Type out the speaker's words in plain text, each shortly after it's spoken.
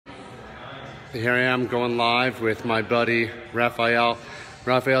Here I am going live with my buddy Raphael.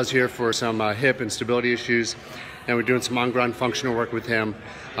 Raphael's here for some hip and stability issues, and we're doing some on-ground functional work with him.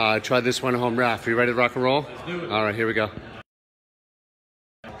 Try this one at home. Raph, are you ready to rock and roll? Let's do it. All right, here we go.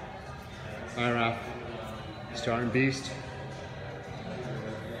 All right, Raph. Starting beast.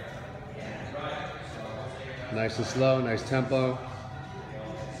 Nice and slow, nice tempo.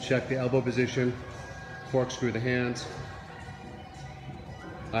 Check the elbow position. Corkscrew the hands.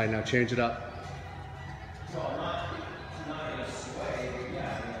 All right, now change it up.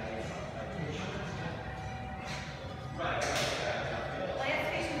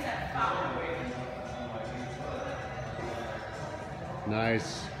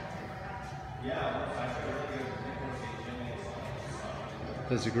 Nice.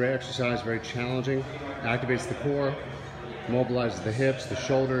 This is a great exercise, very challenging. Activates the core, mobilizes the hips, the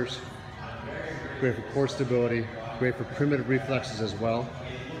shoulders. Great for core stability, great for primitive reflexes as well.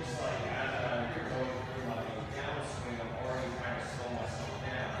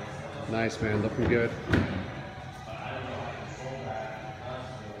 Nice, man, looking good.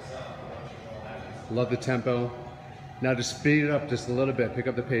 Love the tempo. Now just speed it up just a little bit, pick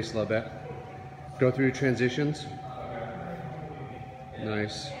up the pace a little bit. Go through your transitions.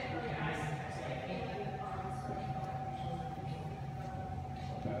 Nice.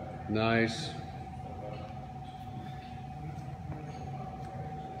 Nice.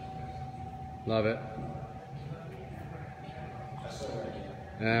 Love it.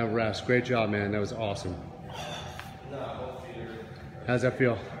 And rest. Great job, man. That was awesome. How's that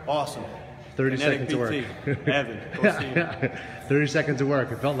feel? Awesome. 30 Kinetic seconds of work. Evan, go see him. 30 seconds of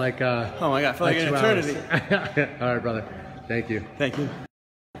work. It felt like oh my God, it felt like an eternity. All right, brother. Thank you. Thank you.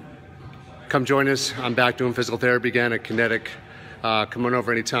 Come join us. I'm back doing physical therapy again at Kinetic. Come on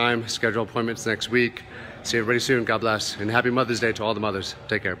over anytime. Schedule appointments next week. See everybody soon. God bless. And happy Mother's Day to all the mothers.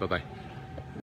 Take care. Bye-bye.